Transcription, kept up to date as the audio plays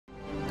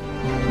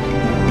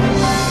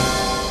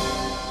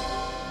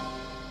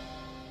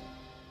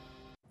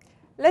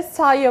Let's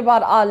tell you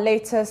about our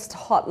latest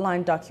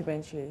Hotline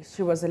documentary.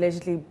 She was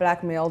allegedly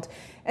blackmailed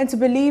into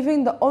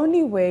believing the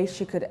only way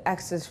she could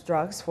access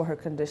drugs for her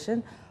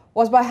condition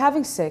was by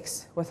having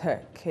sex with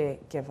her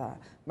caregiver.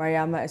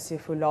 Mariama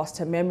Isifu lost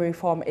her memory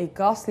from a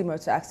ghastly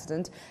motor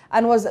accident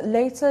and was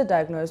later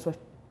diagnosed with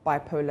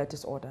bipolar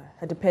disorder.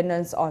 Her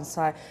dependence on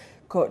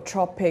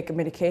psychotropic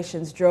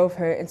medications drove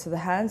her into the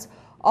hands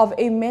of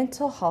a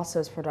mental health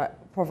service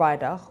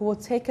provider who will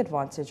take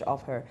advantage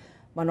of her.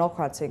 Manol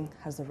Kranting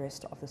has the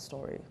rest of the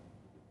story.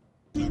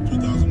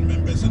 2,000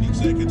 members and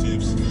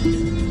executives.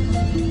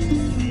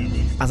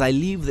 As I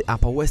leave the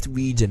Upper West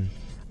region,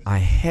 I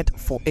head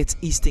for its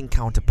eastern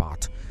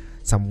counterpart,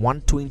 some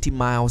 120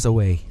 miles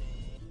away.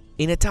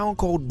 In a town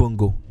called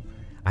Bongo,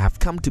 I have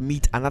come to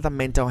meet another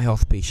mental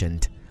health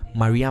patient,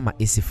 Mariama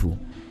Isifu.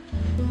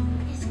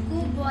 He's a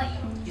schoolboy.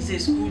 He's a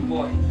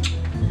schoolboy.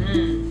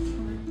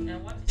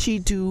 She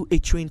too a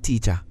trained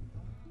teacher.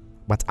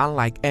 But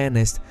unlike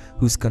Ernest,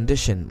 whose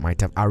condition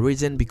might have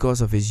arisen because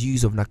of his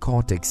use of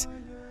narcotics,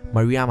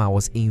 Mariama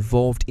was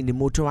involved in a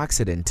motor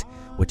accident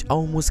which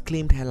almost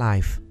claimed her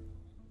life.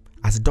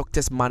 As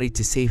doctors managed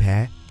to save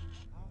her,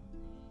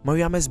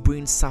 Mariama's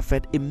brain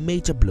suffered a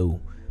major blow,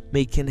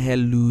 making her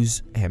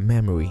lose her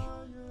memory.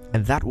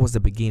 And that was the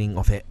beginning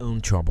of her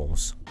own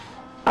troubles.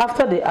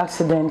 After the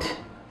accident,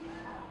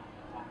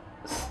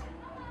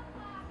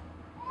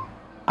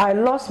 I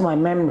lost my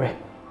memory.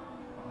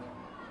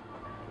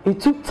 It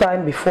took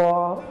time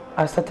before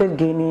I started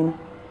gaining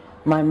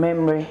my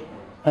memory,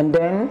 and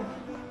then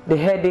the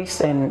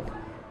headaches and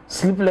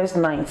sleepless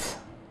nights.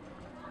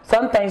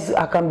 Sometimes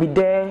I can be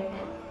there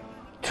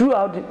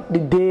throughout the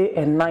day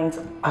and night.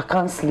 I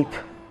can't sleep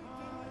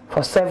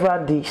for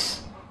several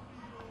days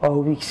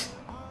or weeks.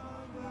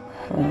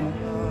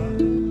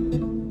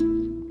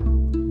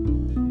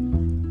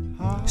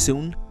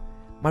 Soon,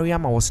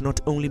 Mariama was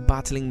not only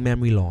battling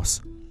memory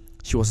loss,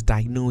 she was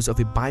diagnosed with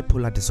a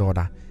bipolar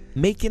disorder,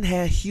 making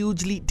her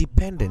hugely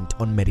dependent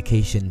on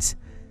medications.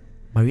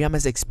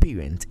 Mariama's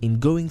experience in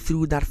going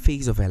through that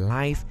phase of her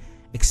life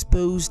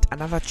exposed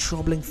another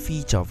troubling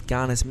feature of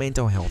Ghana's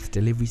mental health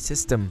delivery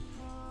system: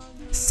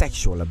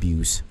 sexual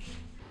abuse.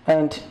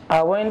 And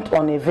I went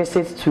on a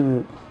visit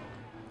to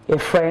a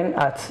friend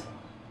at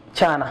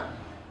China.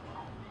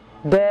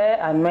 There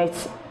I met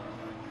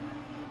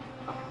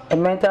a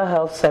mental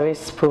health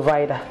service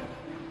provider,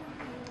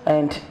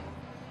 and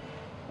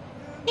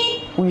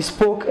we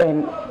spoke,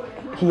 and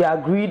he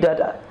agreed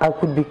that I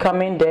could be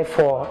coming there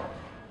for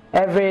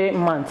every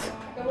month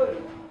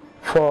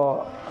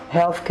for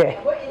healthcare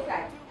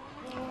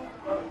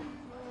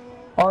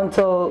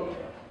until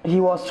he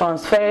was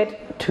transferred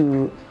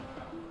to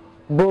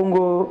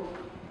Bongo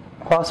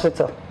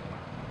Hospital.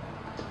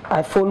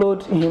 I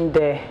followed him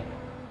there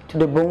to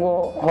the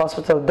Bongo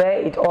Hospital.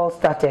 There it all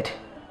started.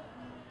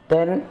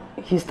 Then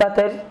he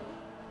started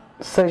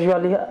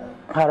sexually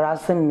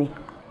harassing me.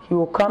 He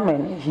will come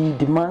and he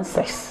demands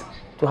sex,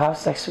 to have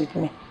sex with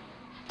me.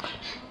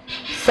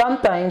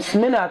 Sometimes,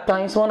 many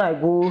times when I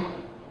go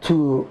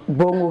to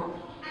Bongo,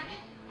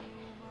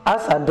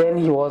 as at then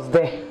he was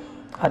there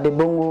at the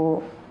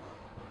Bongo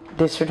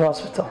District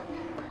Hospital.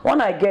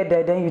 When I get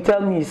there, then you tell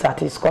me it's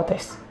at his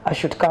quarters. I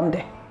should come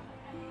there.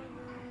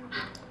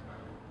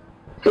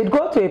 It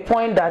got to a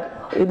point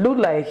that it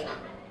looked like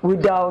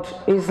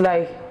it's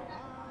like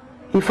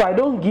if I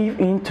don't give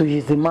in to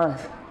his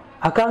demands,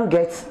 I can't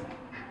get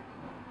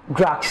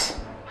drugs.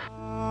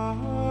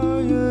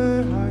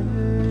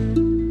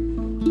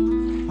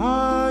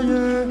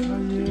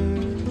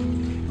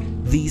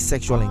 These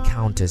sexual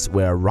encounters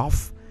were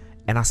rough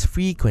and as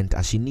frequent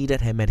as she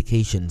needed her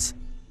medications.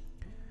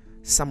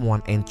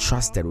 Someone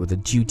entrusted with the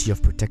duty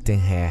of protecting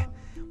her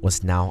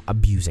was now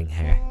abusing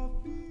her.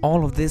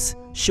 All of this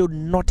should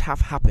not have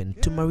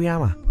happened to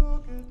Mariama.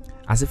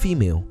 As a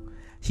female,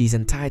 she is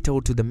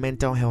entitled to the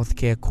Mental Health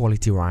Care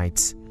Quality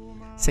Rights.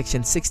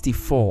 Section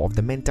 64 of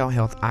the Mental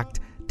Health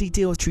Act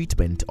details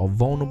treatment of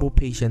vulnerable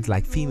patients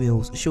like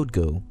females should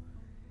go.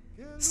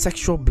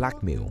 Sexual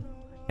blackmail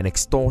and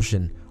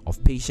extortion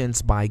of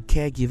patients by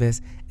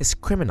caregivers is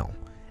criminal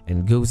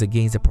and goes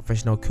against the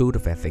professional code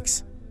of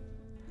ethics.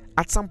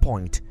 At some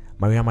point,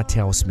 Mariama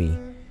tells me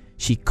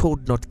she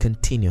could not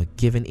continue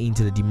giving in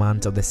to the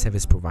demands of the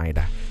service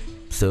provider,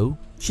 so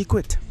she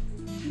quit.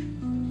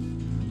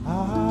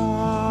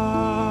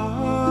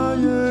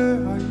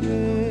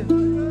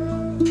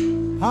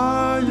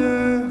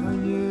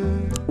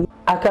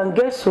 I can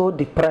get so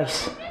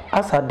depressed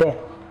as a then.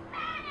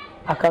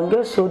 I can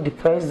get so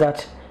depressed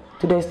that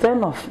to the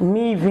extent of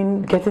me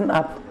even getting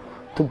up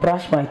to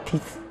brush my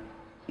teeth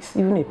is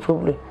even a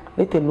problem,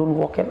 let alone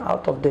walking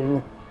out of the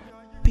room.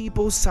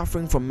 People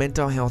suffering from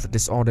mental health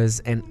disorders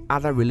and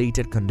other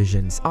related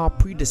conditions are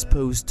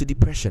predisposed to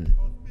depression.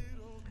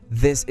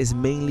 This is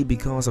mainly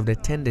because of their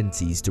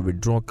tendencies to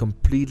withdraw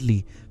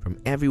completely from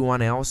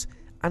everyone else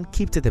and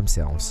keep to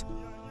themselves.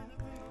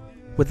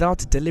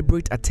 Without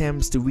deliberate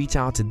attempts to reach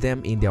out to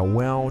them in their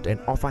world and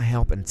offer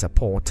help and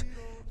support,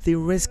 they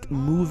risk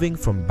moving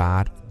from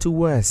bad to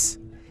worse.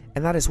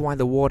 And that is why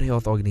the World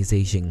Health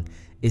Organization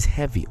is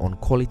heavy on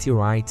quality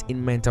rights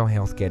in mental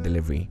health care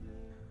delivery.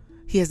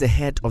 He is the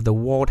head of the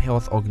World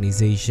Health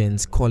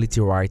Organization's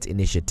Quality Rights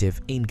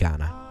Initiative in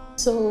Ghana.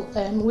 So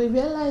we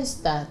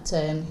realized that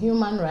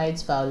human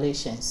rights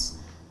violations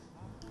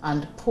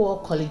and poor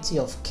quality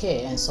of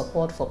care and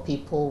support for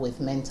people with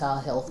mental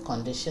health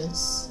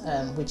conditions,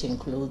 which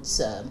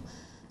includes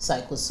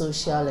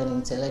psychosocial and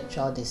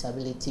intellectual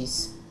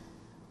disabilities,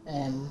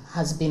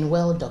 has been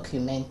well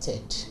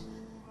documented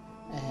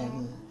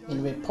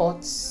in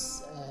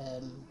reports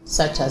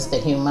such as the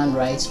Human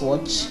Rights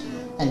Watch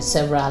and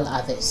several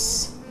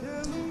others.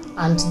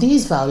 And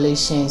these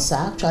violations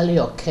are actually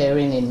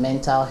occurring in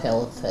mental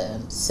health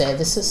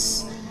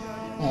services,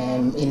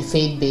 in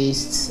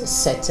faith-based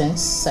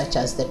settings such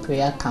as the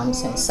prayer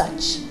camps and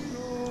such,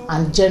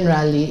 and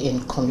generally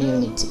in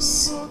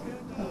communities.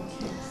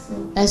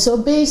 And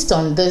so based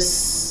on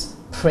this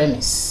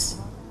premise,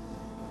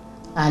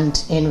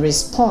 and in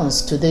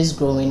response to these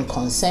growing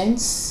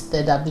concerns,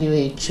 the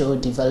WHO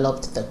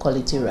developed the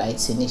Quality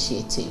Rights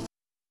Initiative.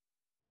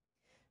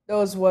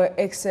 Those were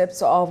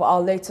excerpts of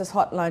our latest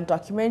Hotline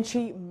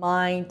documentary,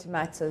 Mind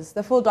Matters.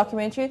 The full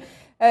documentary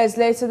is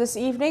later this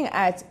evening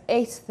at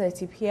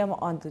 8:30 p.m.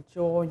 on the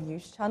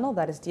JoyNews channel.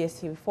 That is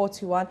DSTV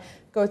 421,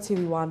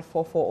 GoTV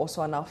 144,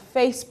 also on our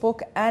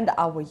Facebook and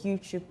our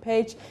YouTube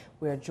page.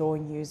 We are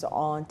JoyNews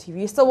on TV.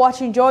 You're still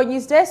watching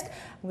JoyNews Desk.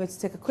 I'm going to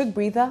take a quick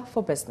breather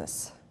for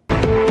business.